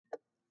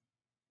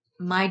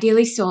My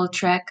Daily Soul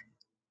Trek,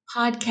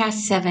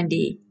 Podcast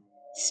 70,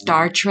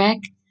 Star Trek,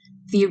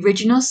 the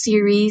original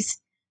series,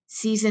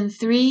 Season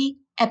 3,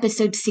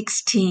 Episode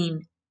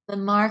 16, The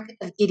Mark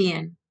of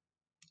Gideon.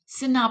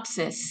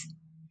 Synopsis.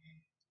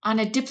 On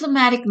a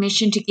diplomatic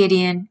mission to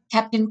Gideon,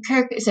 Captain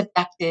Kirk is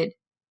abducted.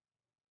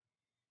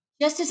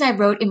 Just as I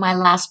wrote in my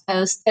last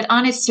post that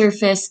on its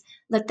surface,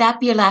 Let That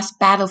Be Your Last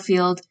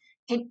Battlefield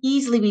can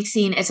easily be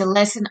seen as a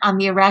lesson on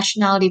the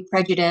irrationality of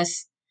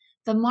prejudice,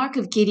 the Mark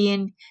of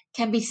Gideon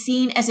can be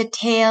seen as a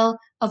tale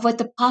of what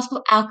the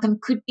possible outcome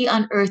could be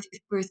on Earth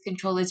if birth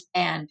control is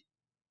banned.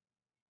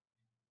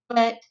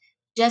 But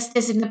just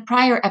as in the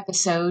prior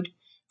episode,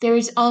 there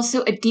is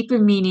also a deeper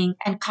meaning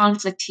and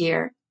conflict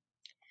here.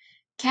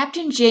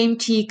 Captain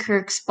James T.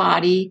 Kirk's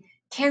body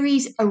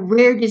carries a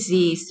rare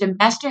disease that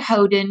Ambassador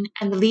Howden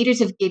and the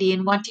leaders of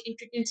Gideon want to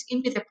introduce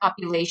into their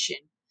population,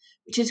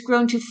 which has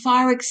grown to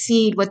far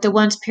exceed what the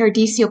once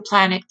paradisial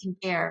planet can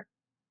bear.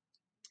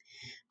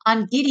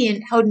 On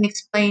Gideon, Howden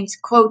explains,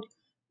 quote,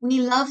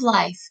 "We love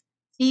life,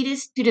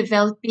 fetus to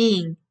develop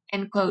being,"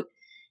 end quote.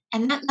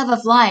 And that love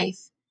of life,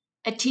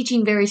 a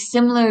teaching very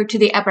similar to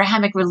the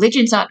Abrahamic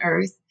religions on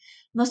earth,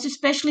 most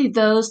especially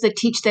those that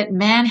teach that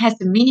man has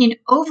dominion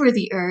over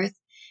the earth,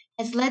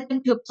 has led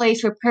them to a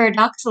place where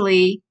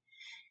paradoxically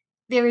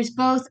there is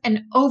both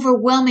an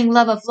overwhelming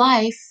love of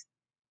life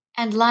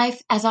and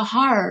life as a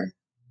horror.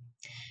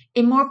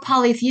 In more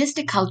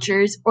polytheistic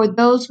cultures, or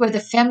those where the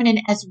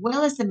feminine as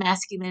well as the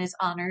masculine is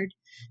honored,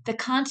 the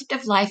concept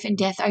of life and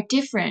death are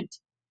different.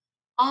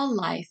 All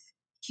life,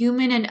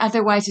 human and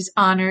otherwise, is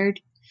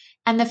honored,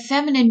 and the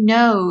feminine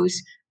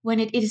knows when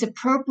it is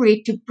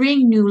appropriate to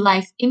bring new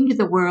life into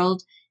the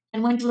world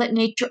and when to let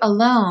nature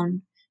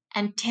alone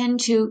and tend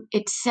to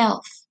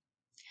itself.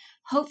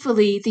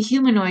 Hopefully, the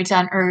humanoids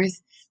on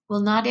Earth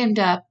will not end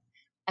up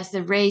as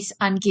the race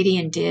on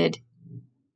Gideon did.